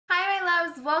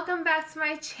loves, welcome back to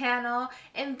my channel.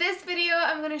 In this video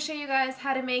I'm going to show you guys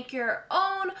how to make your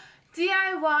own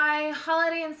DIY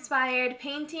holiday inspired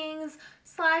paintings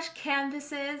 /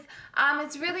 canvases.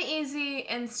 It's really easy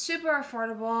and super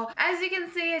affordable. As you can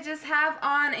see, I just have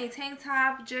on a tank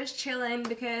top, just chilling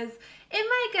because it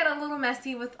might get a little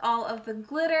messy with all of the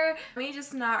glitter. Let me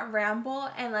just not ramble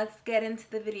and let's get into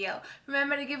the video.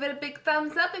 Remember to give it a big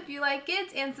thumbs up if you like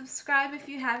it and subscribe if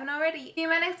you haven't already. See you in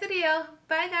my next video.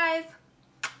 Bye guys.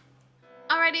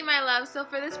 Alrighty my love, so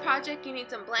for this project you need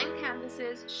some blank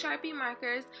canvases, Sharpie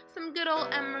markers, some good old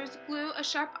Elmer's glue, a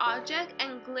sharp object,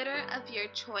 and glitter of your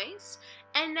choice.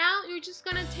 And now you're just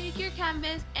going to take your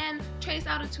canvas and trace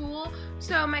out a tool.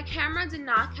 So my camera did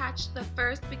not catch the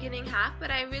first beginning half, but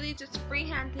I really just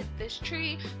freehanded this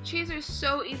tree. Trees are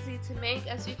so easy to make,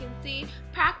 as you can see.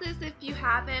 Practice if you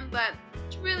haven't, but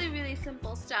it's really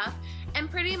simple stuff.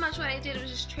 And pretty much what I did was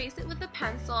just trace it with a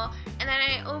pencil, and then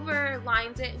I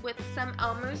overlined it with some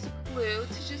Elmer's glue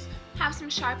to just have some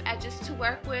sharp edges to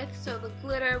work with so the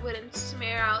glitter wouldn't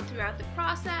smear out throughout the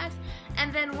process.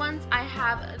 And then once I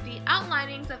have the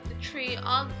outlinings of the tree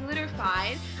all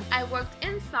glitterified, I worked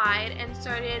inside and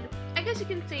started, I guess you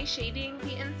can say, shading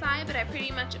the inside, but I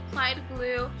pretty much applied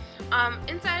glue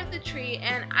inside of the tree,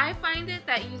 and I find it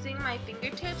that using my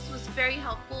fingertips was very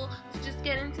helpful to just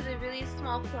get into the really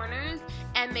small corners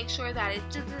and make sure that it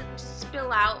doesn't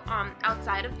spill out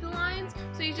outside of the lines.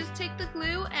 So you just take the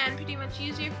glue and pretty much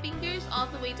use your fingers all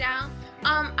the way down.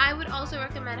 I would also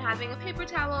recommend having a paper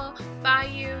towel by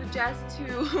you just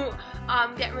to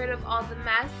get rid of all the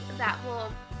mess that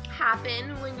will happen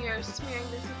when you're smearing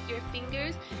this with your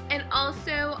fingers, and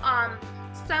also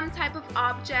some type of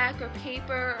object or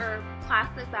paper or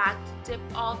plastic bag to dip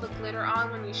all the glitter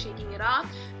on when you're shaking it off.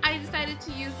 I decided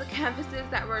to use the canvases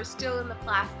that were still in the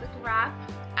plastic wrap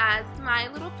as my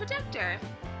little protector.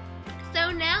 So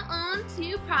now on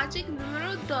to project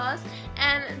numero dos,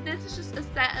 and this is just a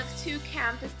set of 2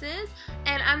 canvases,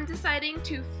 and I'm deciding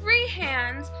to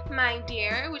freehand my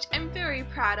deer, which I'm very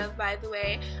proud of, by the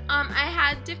way. I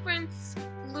had different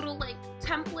little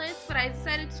templates, but I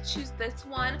decided to choose this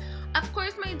one. Of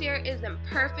course my deer isn't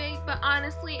perfect, but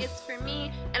honestly it's for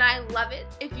me and I love it.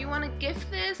 If you want to gift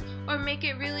this or make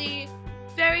it really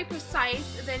very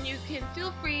precise, then you can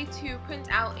feel free to print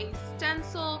out a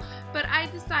stencil, but I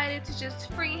decided to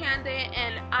just freehand it,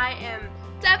 and I am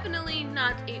definitely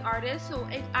not an artist, so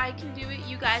if I can do it,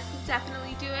 you guys can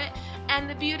definitely do it. And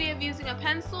the beauty of using a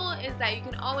pencil is that you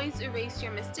can always erase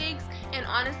your mistakes, and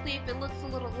honestly if it looks a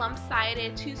little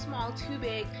lump-sided, too small, too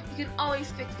big, you can always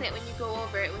fix it when you go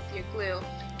over it with your glue.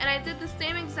 And I did the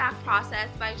same exact process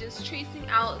by just tracing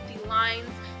out the lines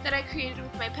that I created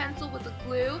with my pencil with the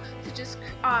glue to just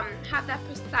have that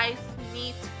precise,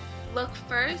 neat look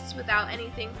first without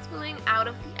anything spilling out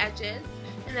of the edges.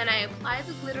 And then I apply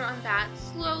the glitter on that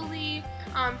slowly,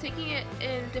 taking it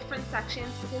in different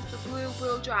sections because the glue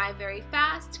will dry very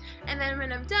fast. And then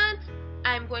when I'm done,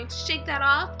 I'm going to shake that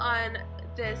off on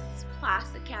this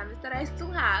plastic canvas that I still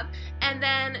have, and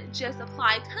then just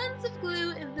apply tons of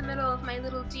glue in the middle of my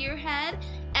little deer head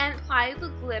and apply the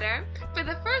glitter. For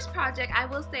the first project, I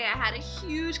will say I had a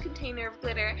huge container of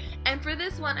glitter, and for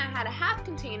this one I had a half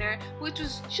container, which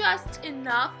was just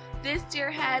enough. This deer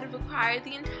head required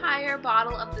the entire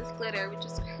bottle of this glitter, which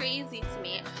is crazy to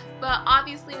me. But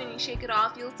obviously when you shake it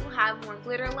off, you'll still have more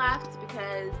glitter left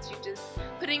because you're just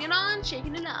putting it on,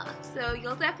 shaking it off. So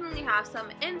you'll definitely have some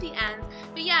in the end.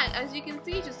 But yeah, as you can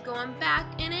see, just going back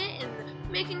in it and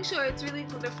making sure it's really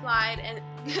glitterified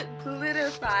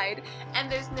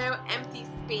and there's no empty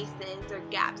spaces or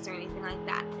gaps or anything like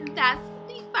that. And that's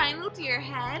the final deer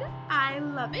head. I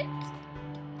love it.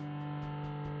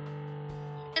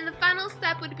 And the final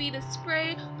step would be to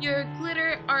spray your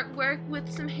glitter artwork with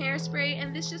some hairspray,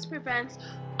 and this just prevents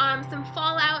some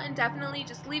fallout, and definitely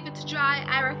just leave it to dry.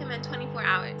 I recommend 24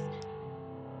 hours.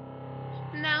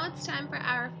 Now it's time for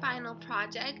our final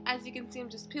project. As you can see, I'm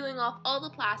just peeling off all the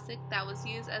plastic that was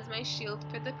used as my shield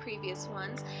for the previous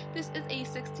ones. This is a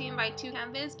 16x2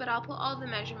 canvas, but I'll put all the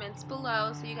measurements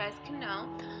below so you guys can know.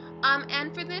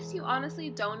 And for this, you honestly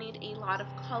don't need a lot of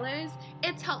colors.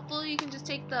 It's helpful, you can just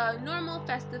take the normal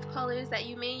festive colors that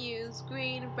you may use,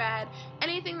 green, red,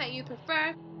 anything that you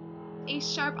prefer. A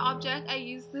sharp object, I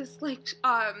use this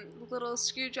little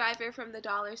screwdriver from the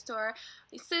dollar store.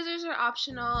 Scissors are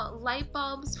optional, light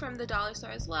bulbs from the dollar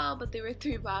store as well, but they were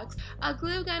 $3. A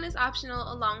glue gun is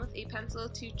optional along with a pencil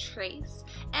to trace.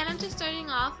 And I'm just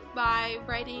starting off by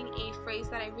writing a phrase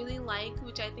that I really like,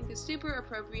 which I think is super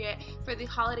appropriate for the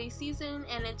holiday season,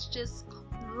 and it's just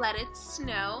let it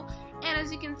snow. And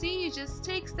as you can see, you just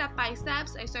take step by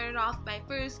steps. I started off by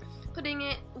first putting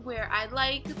it where I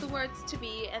like the words to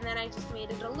be, and then I just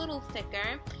made it a little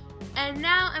thicker. And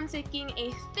now I'm taking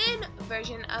a thin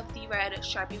version of the red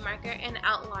Sharpie marker and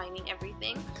outlining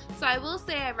everything. So I will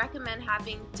say I recommend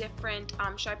having different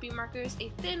Sharpie markers, a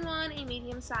thin one, a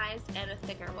medium size, and a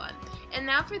thicker one. And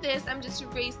now for this, I'm just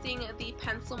erasing the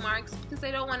pencil marks because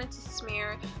I don't want it to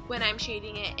smear when I'm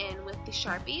shading it in with the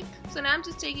Sharpie. So now I'm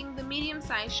just taking the medium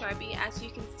size Sharpie, as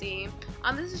you can see.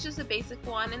 This is just a basic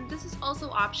one, and this is also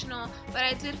optional, but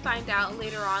I did find out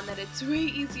later on that it's way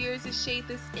easier to shade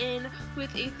this in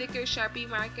with a thicker Sharpie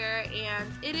marker,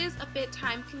 and it is a bit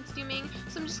time consuming,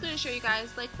 so I'm just going to show you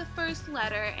guys like the first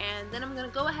letter, and then I'm going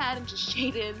to go ahead and just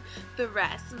shade in the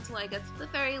rest until I get to the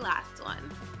very last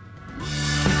one.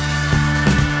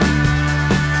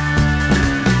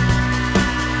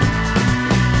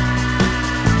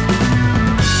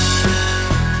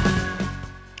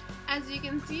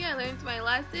 See, I learned my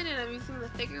lesson and I'm using the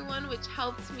thicker one, which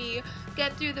helped me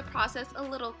get through the process a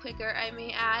little quicker, I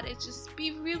may add. It's just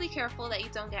be really careful that you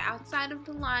don't get outside of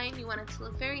the line. You want it to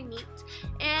look very neat.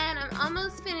 And I'm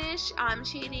almost finished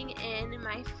shading in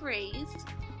my phrase.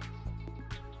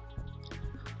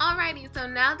 Alrighty, so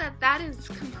now that that is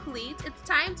complete, it's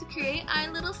time to create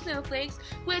our little snowflakes,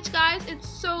 which, guys, it's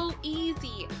so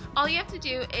easy. All you have to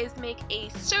do is make a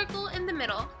circle in the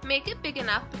middle, make it big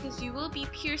enough because you will be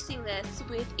piercing this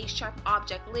with a sharp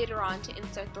object later on to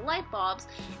insert the light bulbs,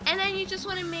 and then you just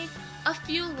want to make a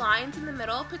few lines in the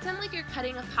middle. Pretend like you're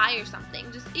cutting a pie or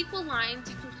something, just equal lines.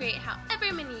 You can create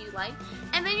however many you like,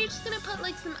 and then you're just going to put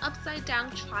like some upside down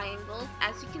triangles,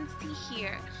 as you can see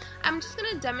here. I'm just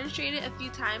going to demonstrate it a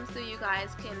few times so you guys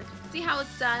can see how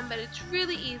it's done, but it's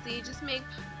really easy. Just make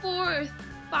 4 or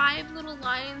 5 little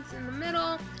lines in the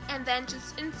middle, and then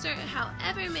just insert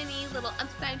however many little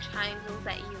upside triangles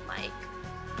that you like.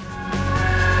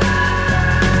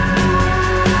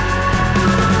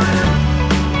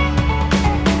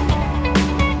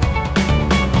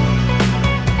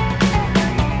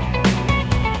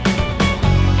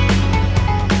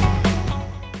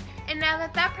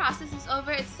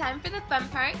 It's time for the fun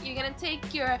part. You're going to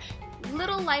take your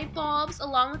little light bulbs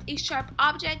along with a sharp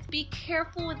object. Be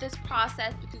careful with this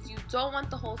process because you don't want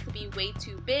the holes to be way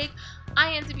too big.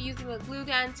 I ended up using a glue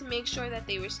gun to make sure that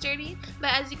they were sturdy,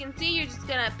 but as you can see, you're just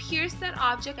going to pierce that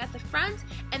object at the front,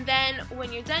 and then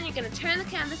when you're done, you're going to turn the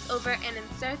canvas over and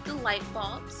insert the light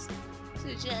bulbs. So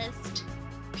just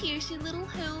pierce your little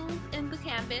holes in the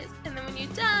canvas, and then when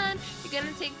you're done, you're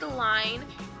going to take the line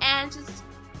and just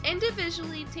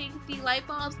individually take the light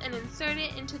bulbs and insert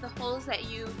it into the holes that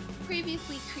you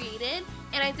previously created.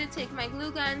 And I did take my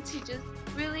glue gun to just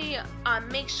really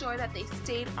make sure that they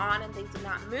stayed on and they did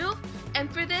not move.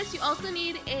 And for this, you also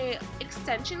need a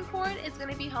extension cord. It's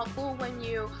going to be helpful when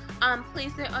you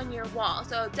place it on your wall.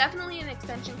 So definitely an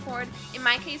extension cord. In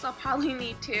my case, I'll probably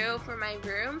need 2 for my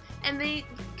room, and they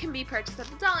can be purchased at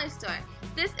the dollar store.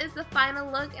 This is the final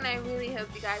look, and I really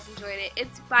hope you guys enjoyed it.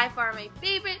 It's by far my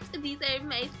favorite. These are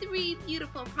my 3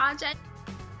 beautiful projects.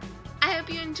 I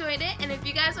hope you enjoyed it, and if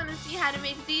you guys want to see how to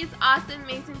make these awesome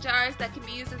mason jars that can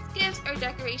be used as gifts or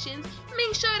decorations,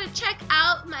 make sure to check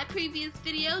out my previous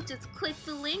video. Just click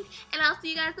the link, and I'll see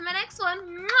you guys in my next one.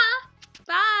 Mwah!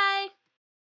 Bye!